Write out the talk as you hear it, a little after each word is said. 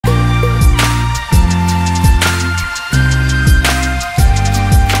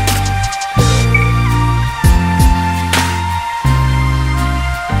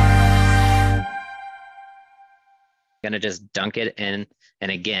going to just dunk it in.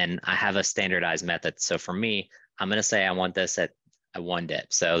 And again, I have a standardized method. So for me, I'm going to say I want this at a 1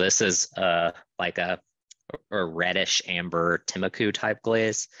 dip. So this is like a reddish amber Timaku type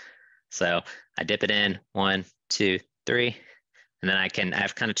glaze. So I dip it in 1, 2, 3. And then I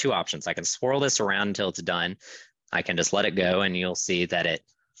have kind of 2 options. I can swirl this around until it's done. I can just let it go and you'll see that it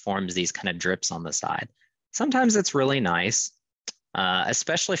forms these kind of drips on the side. Sometimes it's really nice,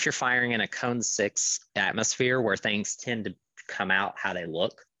 especially if you're firing in a cone 6 atmosphere where things tend to come out how they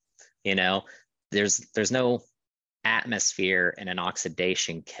look. You know, there's no atmosphere in an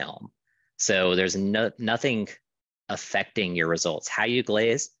oxidation kiln. So there's nothing affecting your results. How you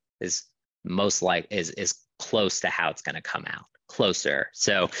glaze is is close to how it's going to come out, closer.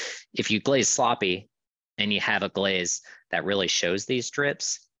 So if you glaze sloppy and you have a glaze that really shows these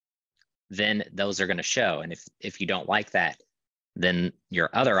drips, then those are going to show. And if you don't like that, then your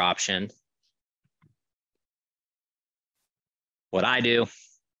other option, what I do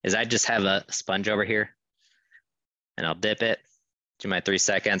is I just have a sponge over here and I'll dip it, do my 3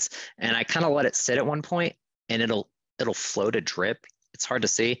 seconds, and I kind of let it sit at one point and it'll float a drip. It's hard to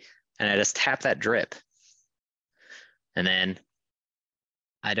see. And I just tap that drip. And then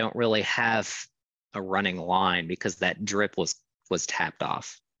I don't really have a running line because that drip was tapped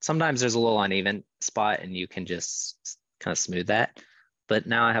off. Sometimes there's a little uneven spot and you can just kind of smooth that. But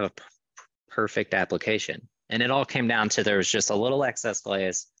now I have a perfect application. And it all came down to there was just a little excess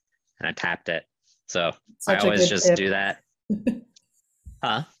glaze and I tapped it. So I always just do that.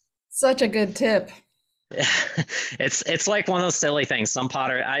 Huh? Such a good tip. It's like one of those silly things. Some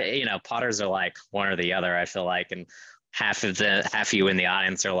potters are like one or the other, I feel like, and half of you in the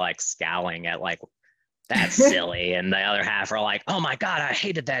audience are like scowling at like, that's silly, and the other half are like, oh my god, I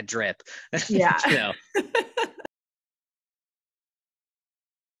hated that drip. Yeah. You know.